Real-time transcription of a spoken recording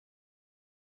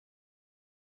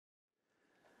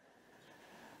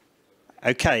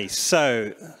Okay,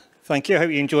 so thank you. I hope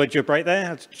you enjoyed your break there.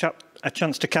 Had a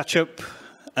chance to catch up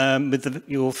with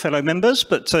your fellow members.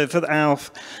 But for our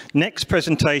next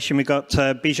presentation, we've got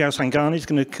Bijal Sanghani who's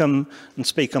going to come and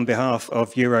speak on behalf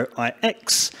of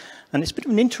LINX. And it's a bit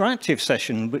of an interactive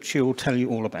session, which he'll tell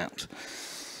you all about.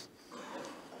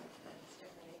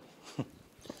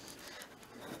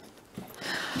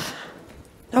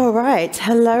 All right.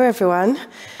 Hello, everyone.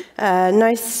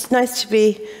 Nice to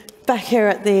be back here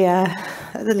at the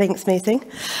LINX meeting.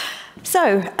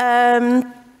 So,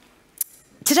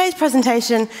 today's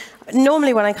presentation,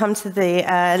 normally when I come to the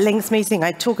LINX meeting,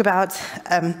 I talk about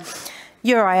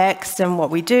LINX and what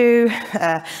we do,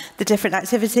 the different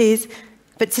activities.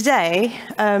 But today,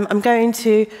 I'm going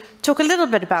to talk a little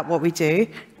bit about what we do,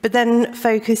 but then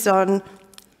focus on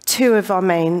two of our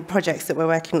main projects that we're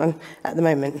working on at the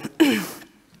moment.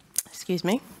 Excuse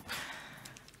me.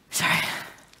 Sorry.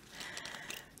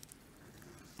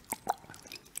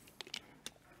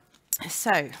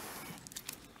 So,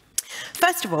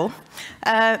 first of all,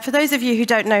 for those of you who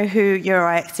don't know who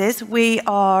LINX is, we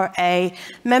are a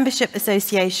membership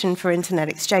association for internet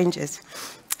exchanges.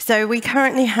 So we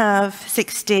currently have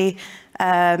 60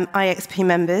 IXP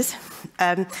members.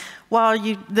 While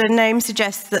the name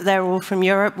suggests that they're all from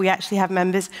Europe, we actually have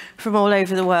members from all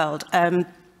over the world.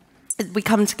 We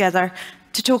come together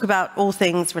to talk about all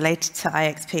things related to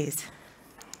IXPs.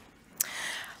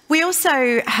 We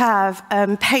also have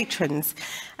patrons,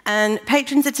 and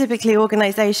patrons are typically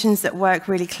organizations that work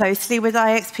really closely with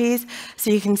IXPs.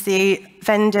 So you can see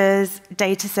vendors,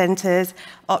 data centers,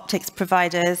 optics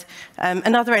providers,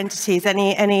 and other entities,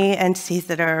 any entities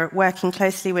that are working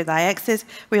closely with IXs.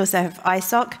 We also have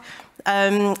ISOC.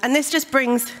 And this just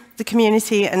brings the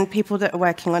community and people that are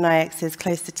working on IXs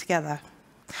closer together.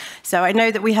 So I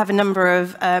know that we have a number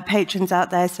of patrons out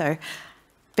there, so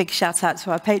big shout out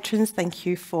to our patrons. Thank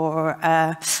you for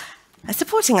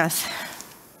supporting us.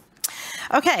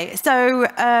 Okay, so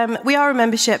we are a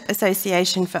membership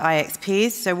association for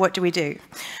IXPs, so what do we do?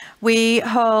 We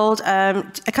hold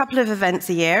a couple of events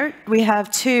a year. We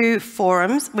have 2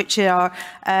 forums, which are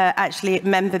actually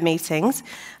member meetings.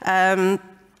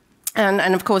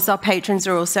 And of course, our patrons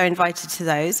are also invited to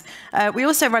those. We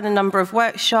also run a number of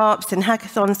workshops and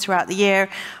hackathons throughout the year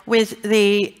with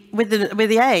the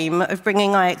aim of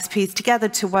bringing IXPs together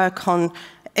to work on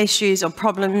issues or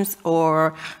problems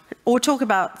or talk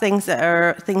about things that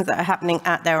are happening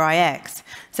at their IX.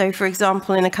 So, for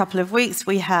example, in a couple of weeks,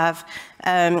 we have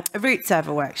a root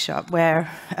server workshop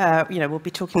where we'll be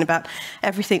talking about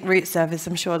everything root servers.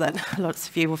 I'm sure that lots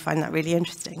of you will find that really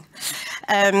interesting.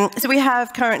 So we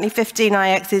have currently 15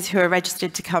 IXs who are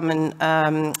registered to come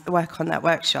and work on that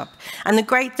workshop. And the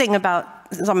great thing about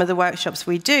some of the workshops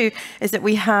we do is that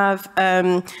we have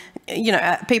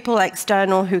people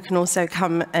external who can also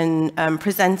come and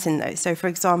present in those. So, for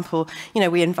example,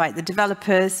 we invite the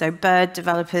developers, so Bird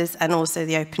developers, and also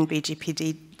the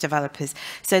OpenBGPD developers,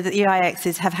 so that the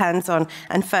IXs have hands-on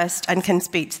and can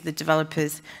speak to the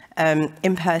developers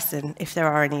in person if there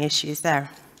are any issues there.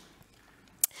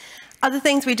 Other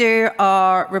things we do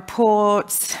are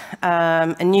reports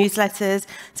and newsletters.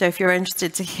 So if you're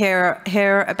interested to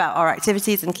hear about our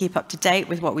activities and keep up to date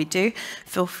with what we do,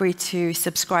 feel free to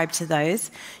subscribe to those.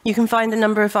 You can find a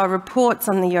number of our reports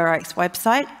on the LINX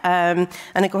website.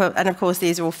 And of course,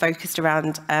 these are all focused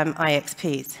around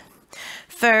IXPs.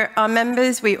 For our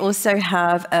members, we also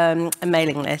have a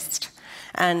mailing list.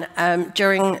 And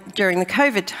during the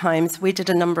COVID times, we did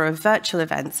a number of virtual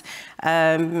events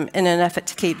in an effort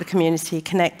to keep the community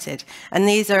connected. And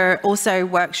these are also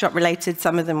workshop related.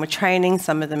 Some of them were training,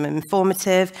 some of them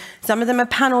informative, some of them are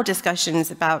panel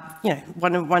discussions about,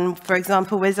 one, for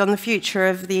example, was on the future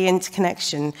of the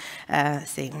interconnection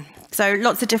scene. So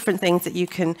lots of different things that you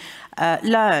can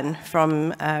learn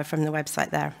from the website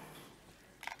there.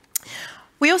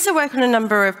 We also work on a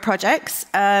number of projects,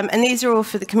 and these are all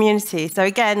for the community. So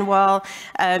again, while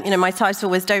my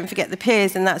title was "Don't Forget the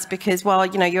Peers," and that's because while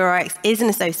LINX is an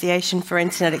association for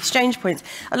internet exchange points,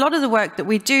 a lot of the work that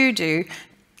we do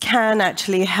can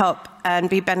actually help and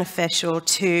be beneficial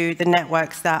to the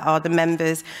networks that are the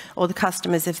members or the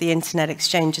customers of the internet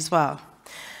exchange as well.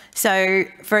 So,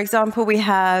 for example, we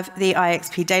have the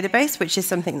IXP database, which is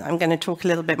something that I'm going to talk a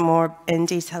little bit more in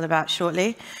detail about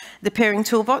shortly. The Peering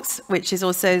Toolbox, which is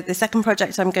also the second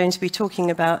project I'm going to be talking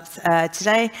about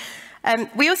today.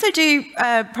 We also do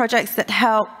projects that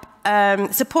help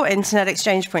support internet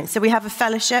exchange points. So we have a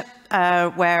fellowship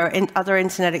where other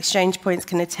internet exchange points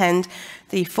can attend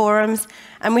the forums.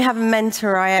 And we have a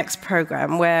Mentor IX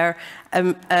program where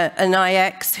an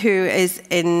IX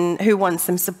who wants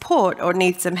some support or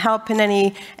needs some help in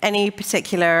any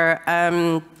particular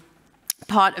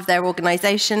part of their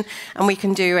organization, and we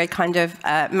can do a kind of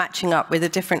matching up with a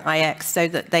different IX so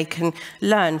that they can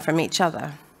learn from each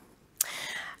other.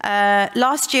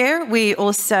 Last year, we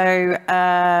also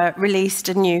released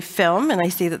a new film, and I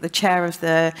see that the chair of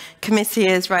the committee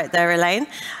is right there, Elaine.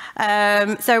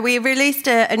 So we released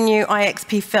a new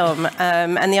IXP film,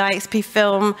 and the IXP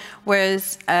film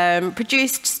was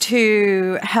produced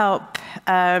to help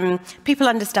people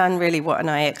understand really what an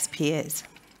IXP is.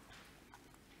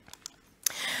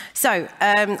 So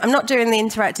I'm not doing the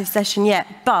interactive session yet,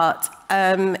 but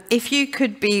if you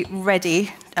could be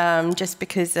ready, just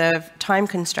because of time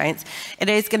constraints, it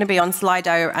is going to be on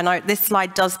Slido, and this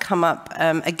slide does come up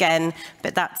again,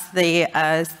 but that's the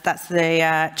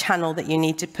channel that you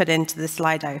need to put into the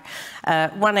Slido,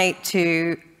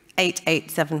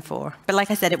 1828874. But like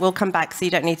I said, it will come back, so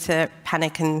you don't need to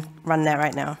panic and run there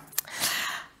right now.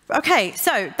 Okay,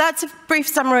 so that's a brief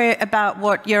summary about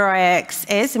what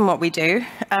EuroIX is and what we do.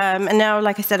 And now,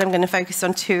 like I said, I'm going to focus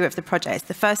on two of the projects.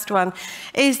 The first one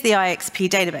is the IXP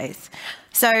database.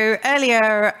 So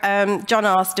earlier, John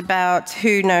asked about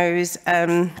who knows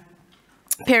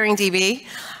PeeringDB.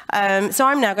 So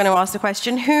I'm now going to ask the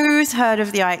question, who's heard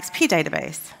of the IXP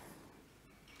database?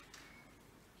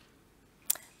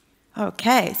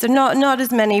 Okay, so not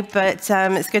as many, but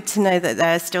it's good to know that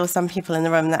there are still some people in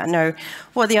the room that know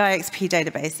what the IXP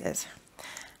database is.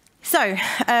 So,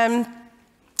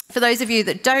 for those of you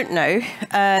that don't know,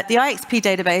 the IXP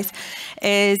database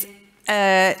is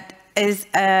a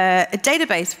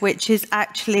database which is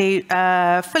actually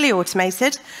fully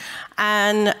automated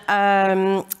and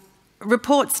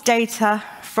reports data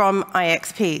from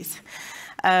IXPs.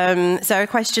 So a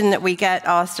question that we get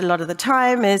asked a lot of the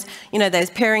time is,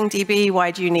 there's PeeringDB, why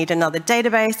do you need another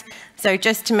database? So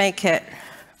just to make it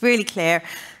really clear,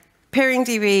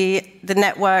 PeeringDB, the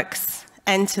networks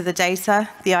enter the data,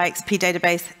 the IXP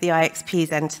database, the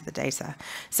IXPs enter the data.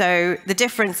 So the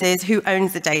difference is who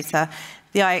owns the data.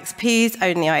 The IXPs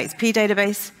own the IXP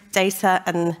database data,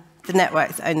 and the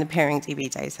networks own the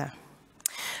PeeringDB data.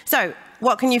 So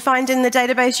what can you find in the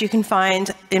database? You can find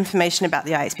information about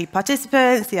the IXP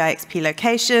participants, the IXP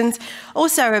locations,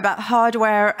 also about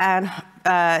hardware and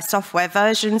software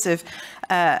versions of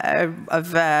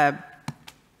the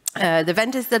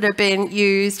vendors that are being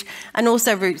used, and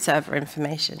also root server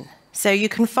information. So you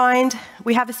can find,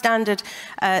 we have a standard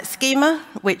schema,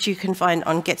 which you can find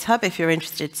on GitHub if you're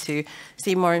interested to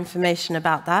see more information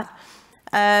about that.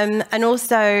 And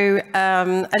also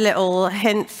a little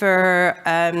hint for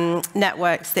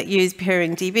networks that use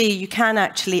PeeringDB, you can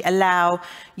actually allow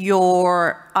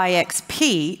your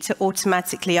IXP to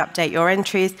automatically update your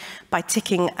entries by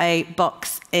ticking a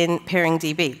box in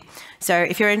PeeringDB. So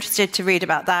if you're interested to read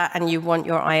about that and you want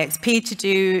your IXP to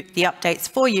do the updates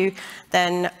for you,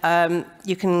 then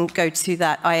you can go to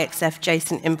that IXF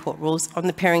JSON import rules on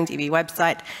the PeeringDB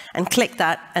website and click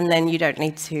that, and then you don't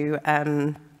need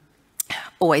to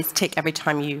always tick every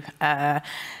time you add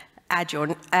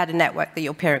a network that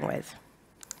you're peering with.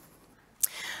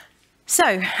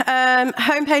 So,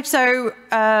 homepage. So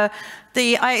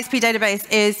the IXP database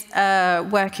is a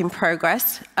work in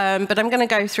progress, but I'm going to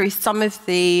go through some of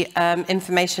the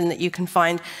information that you can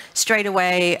find straight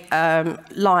away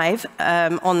live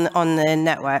on the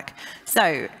network.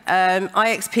 So,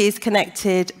 IXP is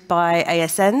connected by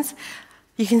ASNs.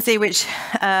 You can see which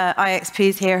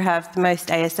IXPs here have the most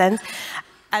ASNs.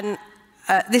 And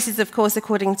this is, of course,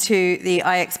 according to the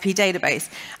IXP database.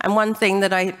 And one thing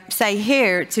that I say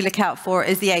here to look out for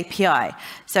is the API.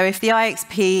 So if the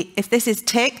IXP, if this is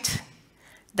ticked,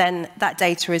 then that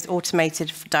data is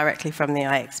automated directly from the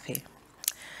IXP.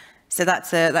 So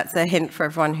that's a hint for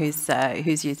everyone who's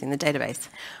using the database.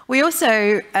 We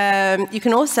also, you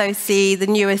can also see the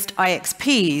newest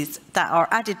IXPs that are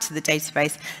added to the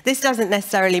database. This doesn't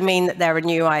necessarily mean that they're a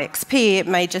new IXP. It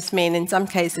may just mean in some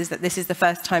cases that this is the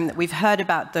first time that we've heard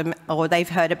about them, or they've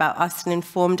heard about us and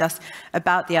informed us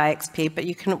about the IXP. But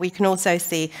we can also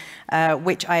see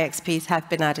which IXPs have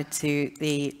been added to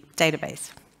the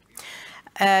database.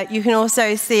 You can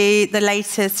also see the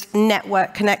latest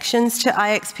network connections to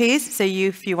IXPs. So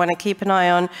if you want to keep an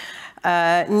eye on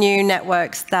new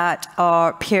networks that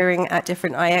are peering at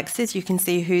different IXs, you can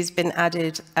see who's been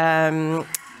added and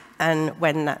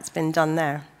when that's been done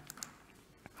there.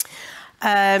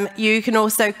 You can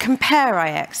also compare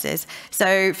IXs.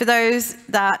 So for those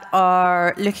that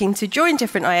are looking to join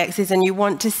different IXs and you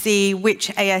want to see which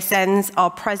ASNs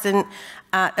are present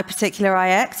at a particular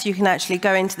IX, you can actually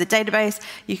go into the database,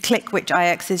 you click which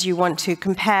IXs you want to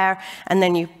compare, and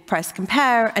then you press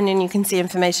compare, and then you can see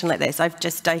information like this. I've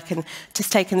just taken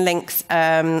LINX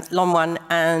LON1,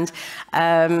 and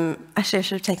actually I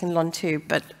should have taken LON2,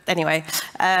 but anyway,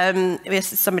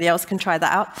 somebody else can try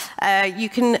that out. You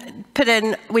can put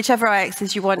in whichever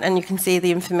IXs you want, and you can see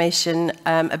the information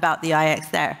about the IX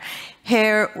there.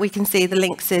 Here we can see the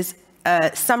LINX's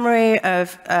summary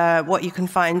of what you can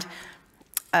find,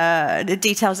 the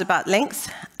details about LINX.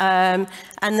 And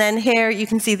then here you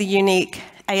can see the unique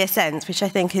ASNs, which I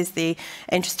think is the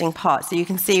interesting part. So you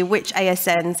can see which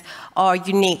ASNs are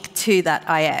unique to that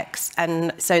IX.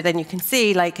 And so then you can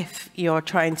see, like, if you're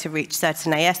trying to reach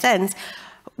certain ASNs,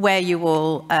 where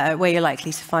you're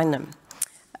likely to find them.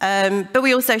 But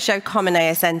we also show common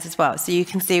ASNs as well. So you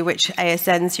can see which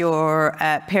ASNs you're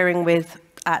peering with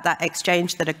at that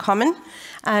exchange that are common,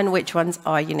 and which ones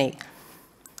are unique.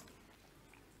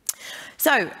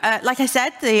 So, like I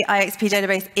said, the IXP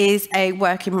database is a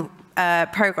work in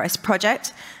progress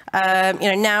project.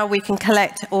 Now we can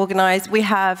collect, organize. We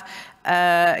have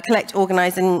collect,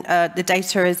 organize, and the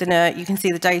data is you can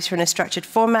see the data in a structured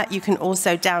format. You can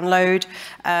also download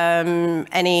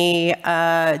any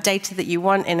data that you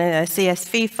want in a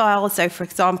CSV file. So, for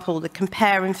example, the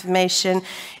compare information,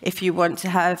 if you want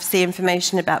to see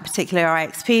information about particular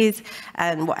IXPs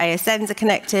and what ASNs are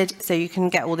connected, so you can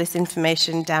get all this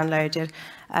information downloaded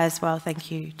as well. Thank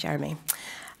you, Jeremy.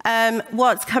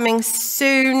 What's coming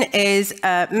soon is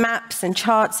maps and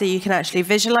charts, so you can actually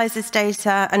visualize this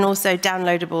data, and also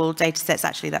downloadable data sets.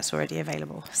 Actually, that's already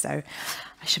available, so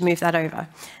I should move that over.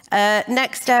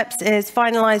 Next steps is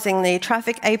finalizing the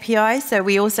traffic API. So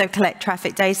we also collect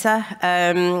traffic data.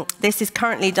 This is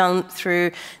currently done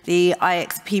through the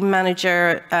IXP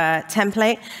Manager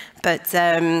template. But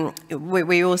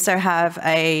we also have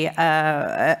a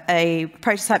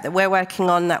prototype that we're working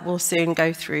on that will soon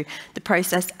go through the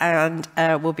process and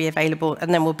will be available,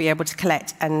 and then we'll be able to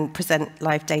collect and present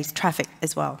live data traffic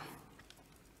as well.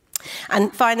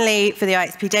 And finally, for the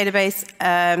IXP database,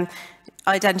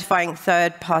 identifying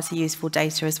third-party useful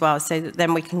data as well, so that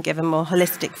then we can give a more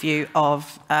holistic view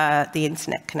of the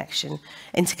interconnection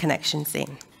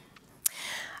scene.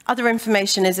 Other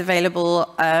information is available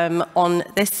on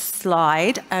this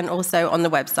slide and also on the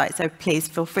website, so please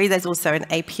feel free. There's also an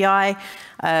API,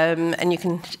 and you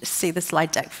can see the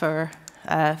slide deck for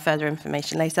further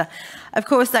information later. Of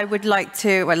course, I'd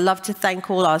love to thank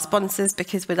all our sponsors,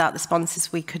 because without the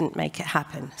sponsors, we couldn't make it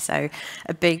happen. So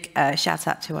a big shout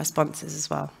out to our sponsors as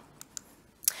well.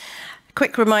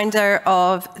 Quick reminder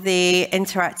of the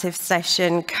interactive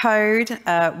session code,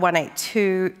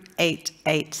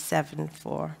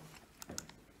 1828874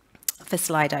 for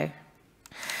Slido.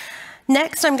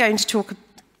 Next, I'm going to talk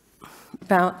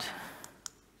about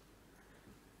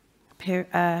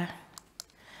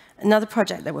another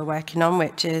project that we're working on,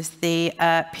 which is the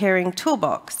Peering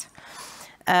Toolbox.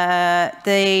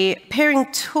 The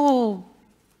Peering Toolbox.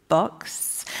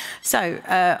 So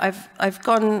I've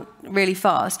gone really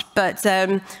fast, but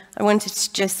I wanted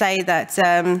to just say that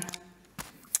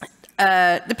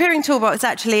the Peering Toolbox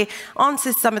actually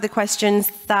answers some of the questions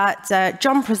that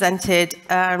John presented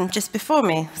just before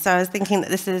me. So I was thinking that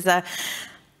this is the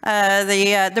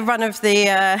run of the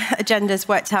agendas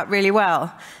worked out really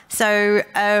well. So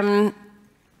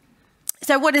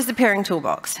what is the Peering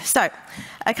Toolbox? So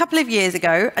a couple of years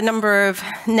ago, a number of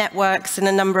networks and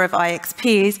a number of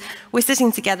IXPs were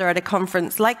sitting together at a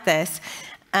conference like this,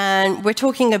 and we're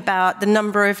talking about the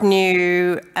number of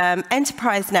new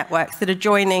enterprise networks that are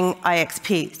joining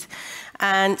IXPs,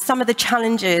 and some of the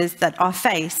challenges that are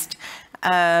faced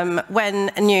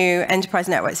when new enterprise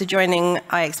networks are joining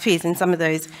IXPs, and some of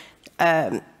those,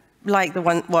 like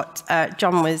what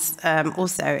John was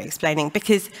also explaining,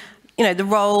 because the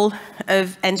role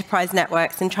of enterprise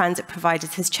networks and transit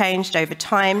providers has changed over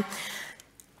time.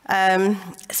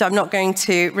 So I'm not going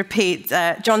to repeat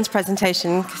John's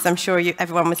presentation, because I'm sure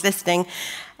everyone was listening.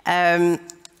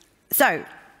 So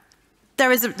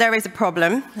there is a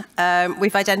problem.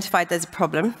 We've identified there's a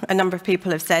problem. A number of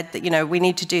people have said that we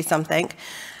need to do something.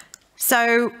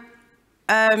 So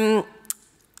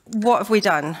what have we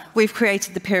done? We've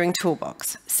created the Peering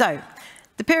Toolbox. So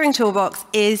the Peering Toolbox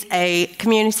is a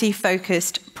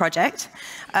community-focused project.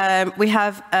 We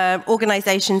have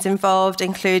organizations involved,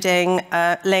 including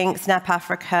LINX, NAP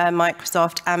Africa,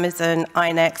 Microsoft, Amazon,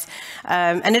 LINX,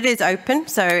 and it is open.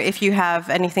 So if you have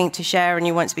anything to share and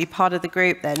you want to be part of the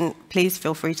group, then please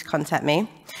feel free to contact me.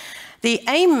 The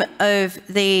aim of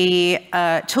the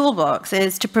toolbox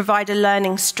is to provide a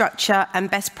learning structure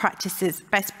and best practice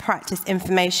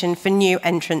information for new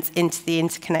entrants into the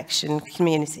interconnection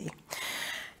community.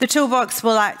 The toolbox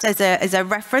will act as a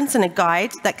reference and a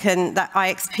guide that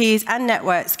IXPs and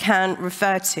networks can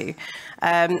refer to,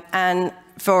 and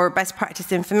for best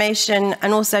practice information,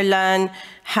 and also learn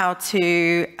how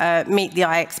to meet the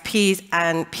IXPs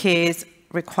and peers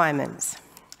requirements.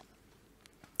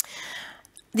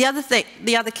 The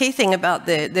other key thing about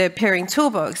the peering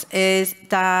toolbox is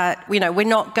that we're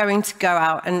not going to go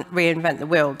out and reinvent the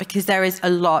wheel, because there is a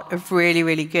lot of really,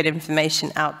 really good information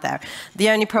out there. The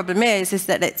only problem is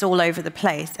that it's all over the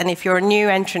place. And if you're a new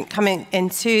entrant coming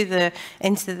into the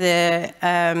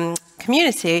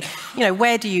community,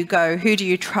 where do you go? Who do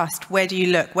you trust? Where do you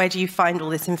look? Where do you find all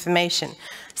this information?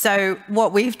 So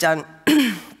what we've done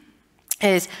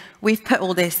is we've put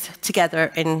all this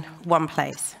together in one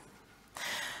place.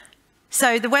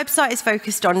 So the website is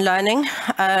focused on learning,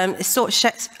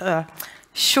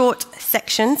 short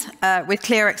sections with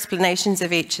clear explanations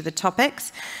of each of the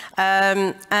topics.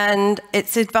 And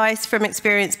it's advice from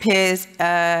experienced peers,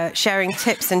 sharing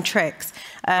tips and tricks.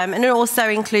 And it also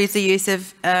includes the use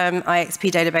of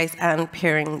IXP database and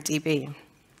PeeringDB.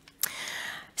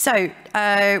 So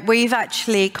we've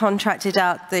actually contracted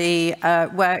out the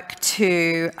work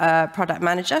to a product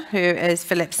manager, who is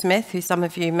Philip Smith, who some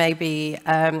of you may be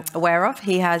aware of.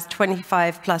 He has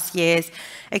 25+ years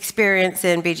experience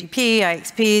in BGP,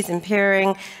 IXPs, and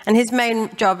peering, and his main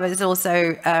job is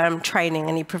also training,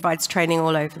 and he provides training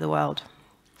all over the world.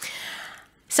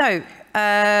 So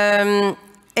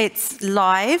it's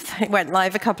live. It went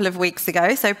live a couple of weeks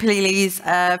ago, so please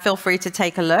feel free to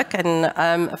take a look, and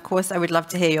of course I would love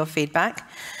to hear your feedback.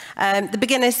 The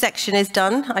beginners section is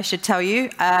done, I should tell you.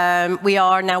 We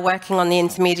are now working on the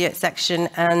intermediate section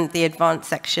and the advanced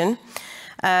section.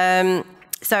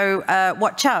 So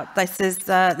watch out, this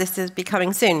is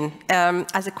becoming soon.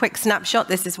 As a quick snapshot,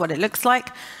 this is what it looks like.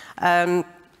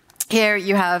 Here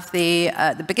you have the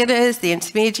beginners, the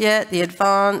intermediate, the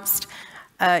advanced.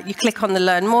 You click on the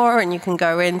Learn More and you can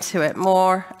go into it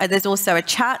more. There's also a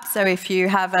chat, so if you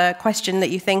have a question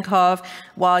that you think of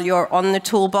while you're on the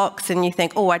toolbox and you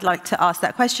think, oh, I'd like to ask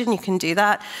that question, you can do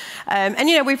that.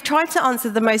 And we've tried to answer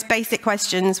the most basic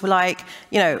questions like,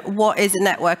 what is a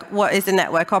network? What is a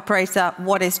network operator?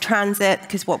 What is transit?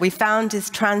 Because what we found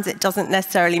is transit doesn't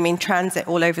necessarily mean transit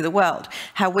all over the world.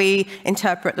 How we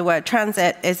interpret the word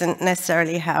transit isn't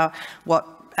necessarily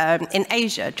in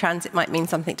Asia, transit might mean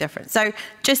something different. So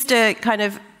just a kind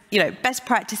of, best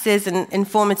practices and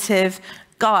informative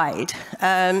guide.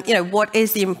 What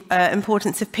is the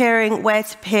importance of peering, where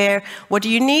to peer, what do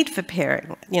you need for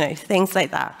peering, things like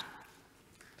that.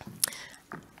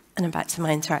 And I'm back to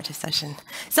my interactive session.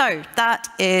 So that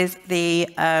is the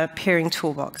peering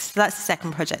toolbox. So that's the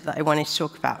second project that I wanted to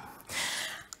talk about.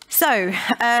 So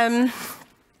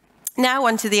now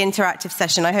onto the interactive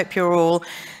session. I hope you're all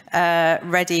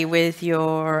ready with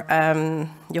your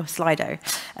Slido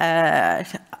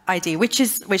ID, which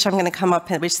is going to come up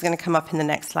in the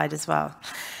next slide as well.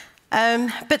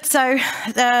 But so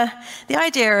the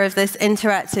idea of this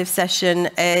interactive session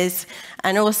is,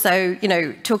 and also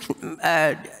talking.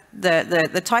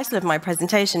 The title of my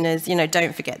presentation is,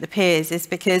 don't forget the peers, is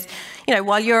because,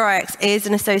 while EuroIX is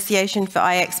an association for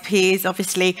IXPs,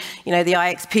 obviously, the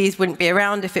IXPs wouldn't be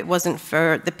around if it wasn't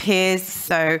for the peers.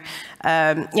 So,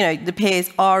 the peers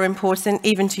are important,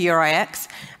 even to EuroIX,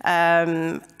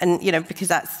 and, because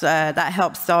that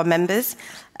helps our members.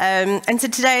 And so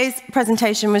today's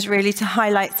presentation was really to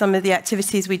highlight some of the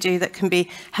activities we do that can be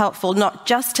helpful, not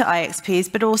just to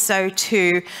IXPs, but also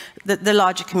to the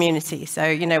larger community.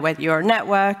 So, whether you're a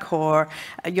network or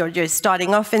you're just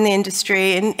starting off in the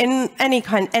industry, in any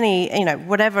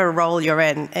whatever role you're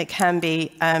in, it can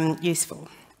be useful.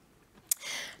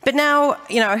 But now,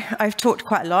 I've talked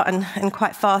quite a lot and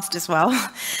quite fast as well.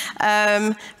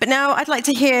 But now I'd like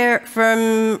to hear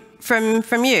from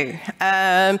you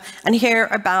and hear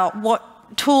about what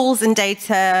tools and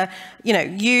data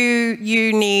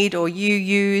you need or you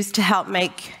use to help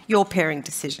make your peering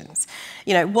decisions.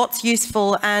 What's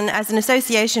useful, and as an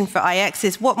association for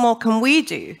IXs, what more can we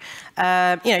do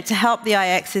to help the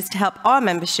IXs, to help our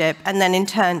membership, and then in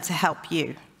turn to help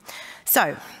you.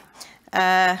 So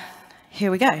here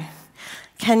we go.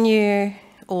 Can you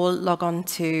all log on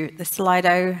to the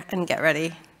Slido and get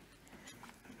ready?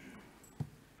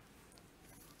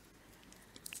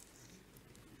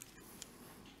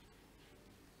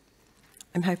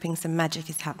 I'm hoping some magic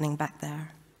is happening back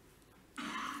there.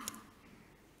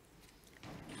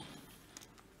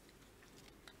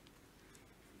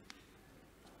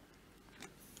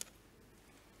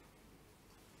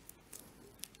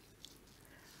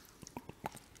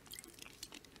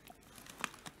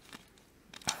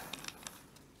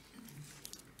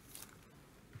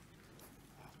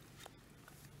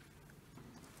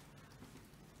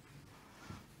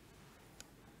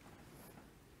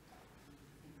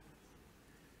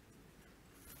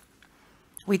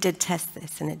 We did test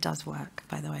this, and it does work,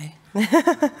 by the way.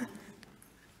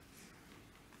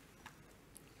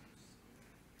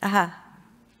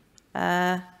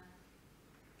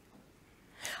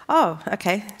 Oh,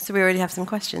 OK. So we already have some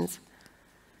questions.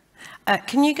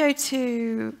 Can you go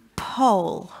to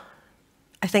poll?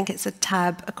 I think it's a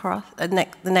tab across, the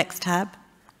next tab.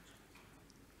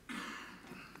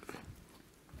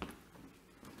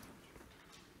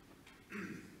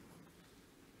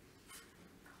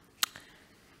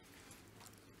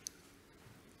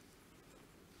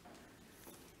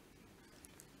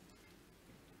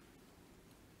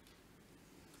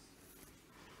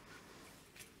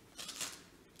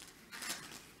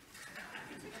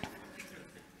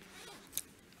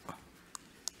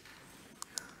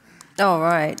 All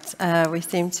right, we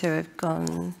seem to have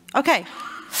gone. OK.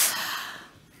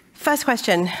 First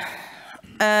question.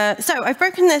 So I've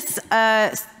broken this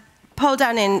poll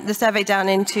down in the survey down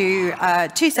into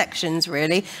two sections,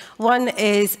 really. One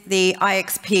is the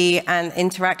IXP and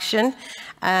interaction,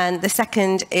 and the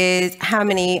second is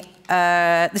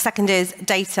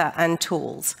data and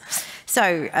tools.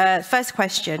 So first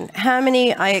question: how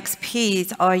many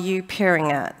IXPs are you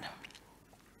peering at?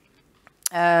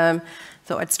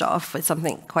 Thought I'd start off with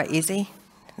something quite easy.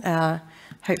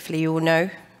 Hopefully you all know.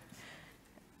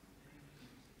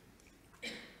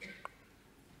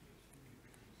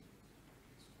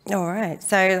 All right,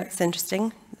 so that's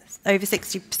interesting. Over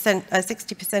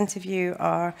 60% of you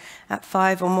are at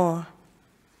 5 or more.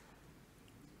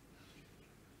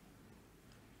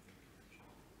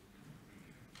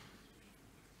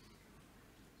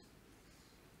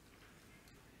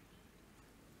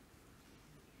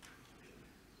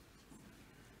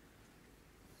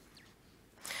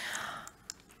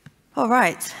 All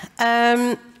right.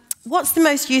 What's the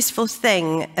most useful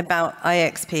thing about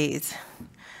IXPs?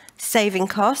 Saving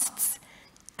costs,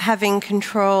 having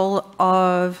control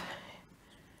of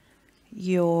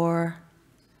your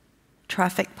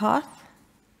traffic path,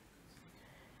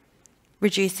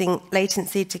 reducing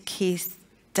latency to key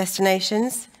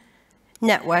destinations,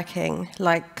 networking,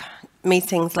 like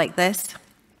meetings like this,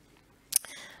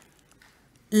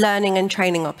 learning and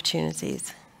training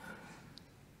opportunities.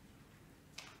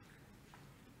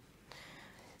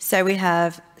 So we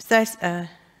have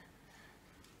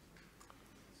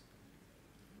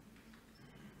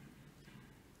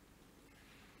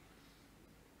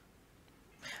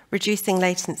reducing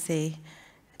latency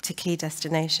to key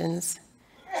destinations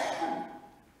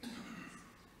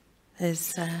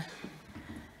is a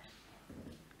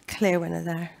clear winner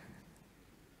there.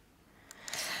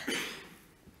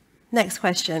 Next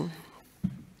question.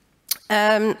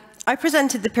 I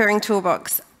presented the peering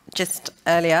toolbox just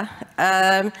earlier.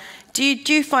 Do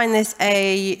you find this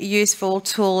a useful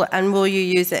tool, and will you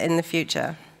use it in the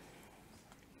future?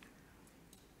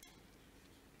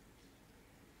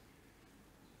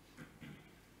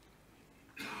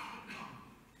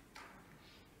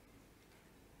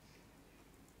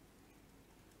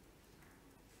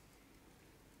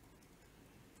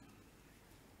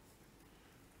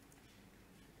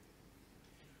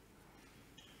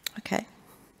 Okay.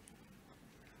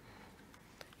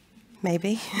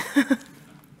 Maybe.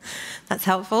 That's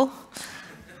helpful.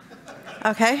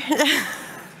 Okay.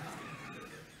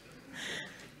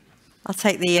 I'll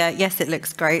take the yes, it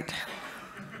looks great.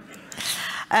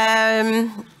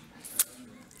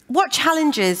 What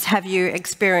challenges have you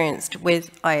experienced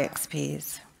with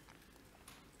IXPs?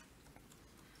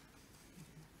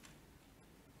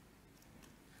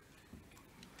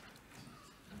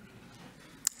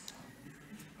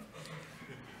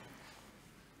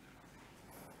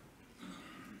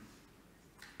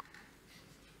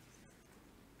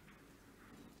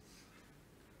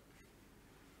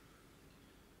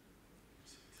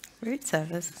 Root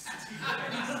servers.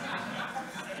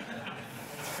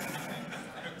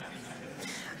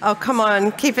 Oh, come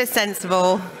on, keep it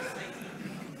sensible.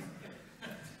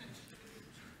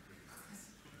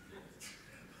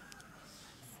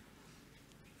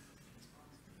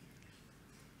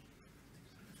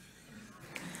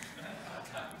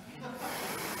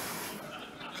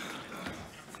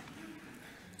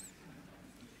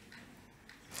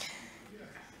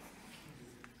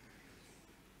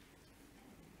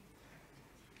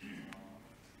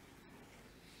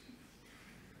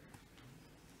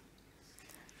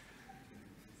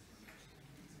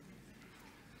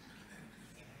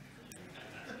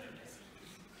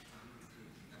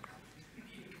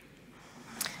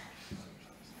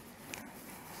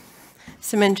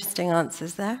 Some interesting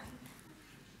answers there.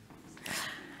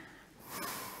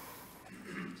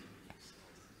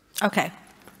 Okay.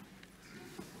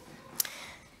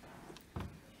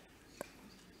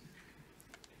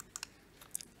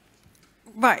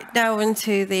 Right, now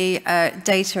into the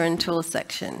data and tools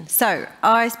section. So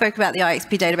I spoke about the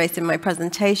IXP database in my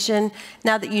presentation.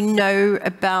 Now that you know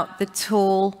about the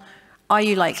tool, are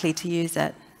you likely to use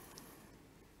it?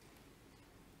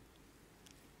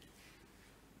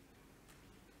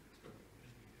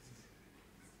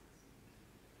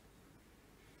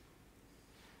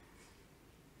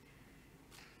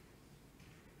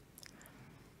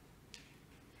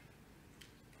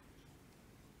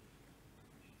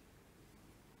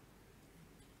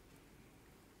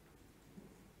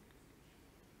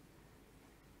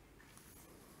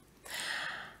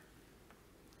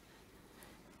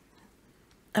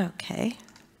 Okay.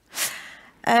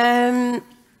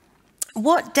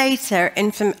 What data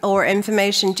or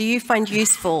information do you find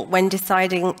useful when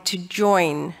deciding to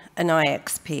join an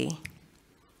IXP?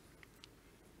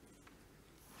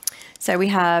 So we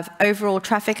have overall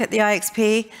traffic at the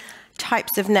IXP,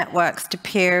 types of networks to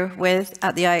peer with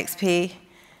at the IXP,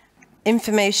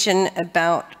 information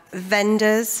about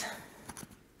vendors,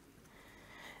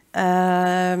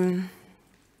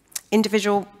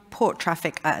 individual port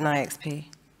traffic at an IXP.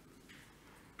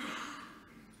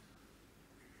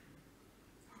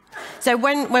 So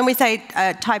when we say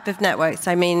type of networks,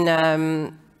 I mean,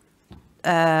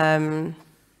 for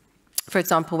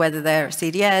example, whether they're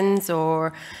CDNs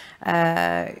or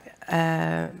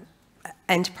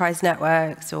enterprise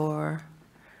networks or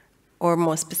a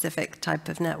more specific type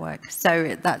of network.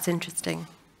 So that's interesting.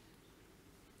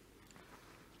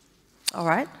 All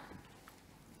right.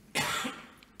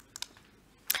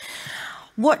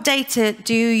 What data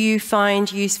do you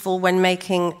find useful when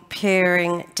making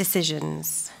peering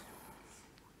decisions?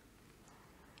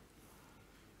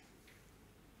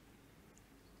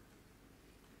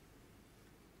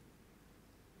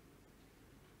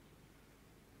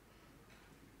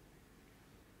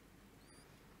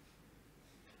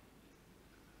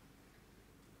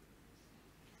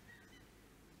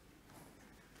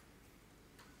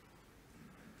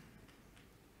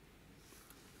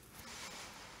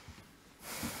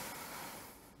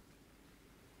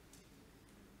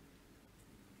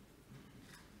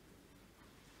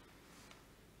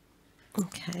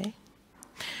 Okay.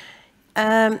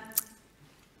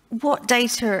 What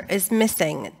data is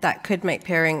missing that could make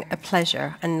peering a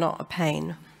pleasure and not a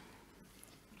pain?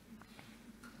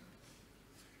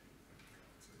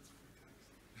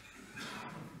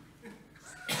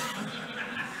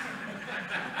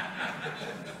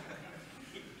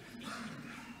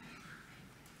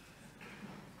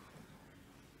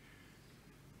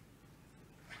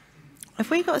 Have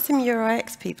we got some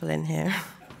EuroIX people in here?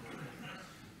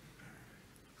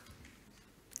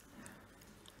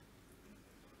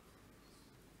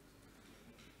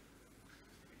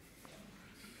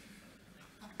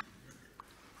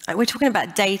 We're talking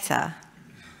about data.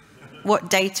 What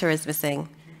data is missing?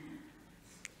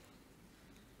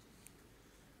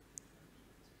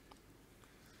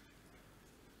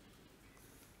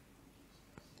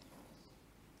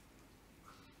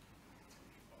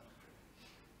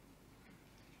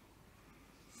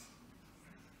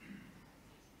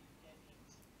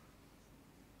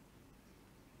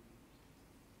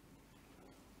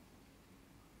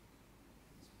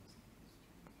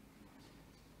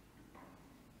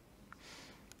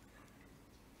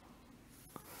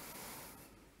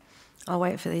 I'll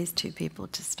wait for these two people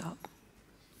to stop.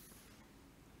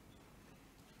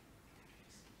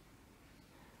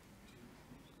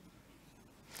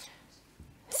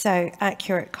 So,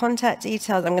 accurate contact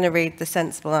details. I'm going to read the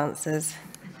sensible answers.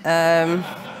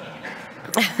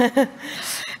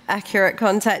 Accurate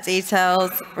contact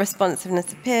details,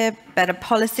 responsiveness of peer, better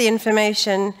policy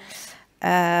information,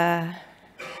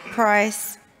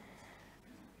 price,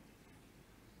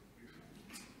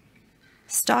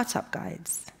 startup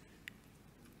guides,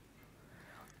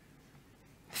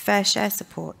 fair share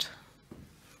support.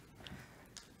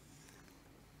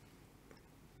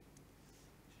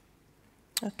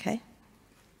 Okay.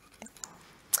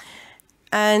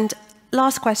 And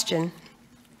last question.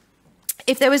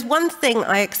 If there was one thing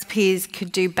IXPs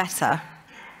could do better,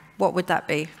 what would that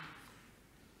be?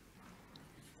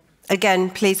 Again,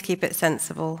 please keep it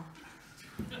sensible.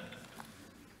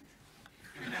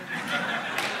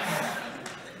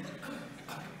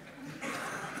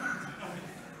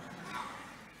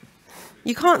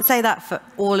 You can't say that for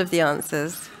all of the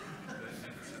answers.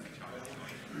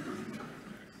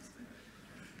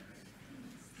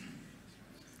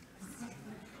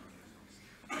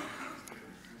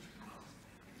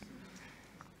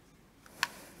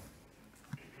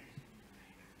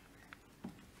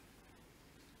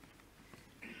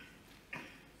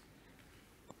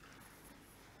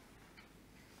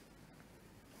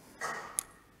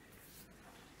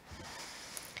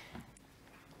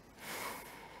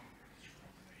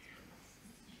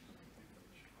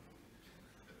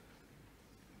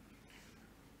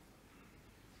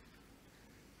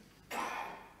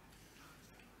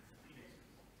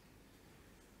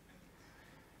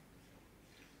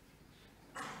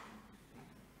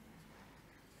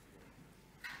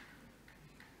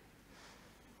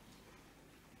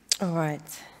 All right.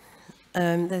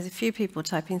 There's a few people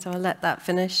typing, so I'll let that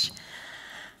finish.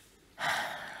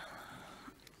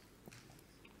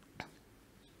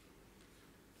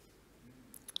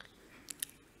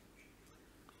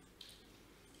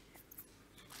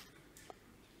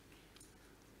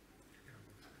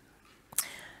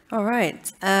 All right.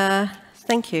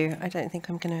 Thank you. I don't think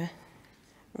I'm going to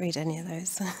read any of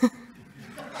those.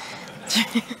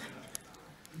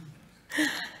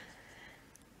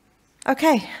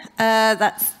 Okay,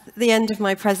 that's the end of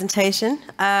my presentation.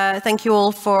 Thank you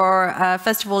all for,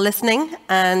 first of all, listening,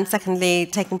 and secondly,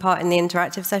 taking part in the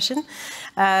interactive session.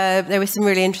 There were some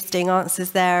really interesting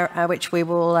answers there, which we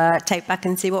will take back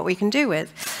and see what we can do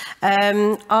with.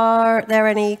 Are there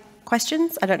any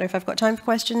questions? I don't know if I've got time for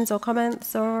questions or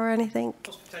comments or anything.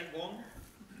 Just take one.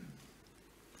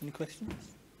 Any questions?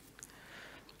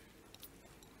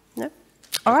 No?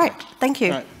 All right, thank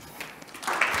you. Right.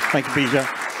 Thank you, Bijal.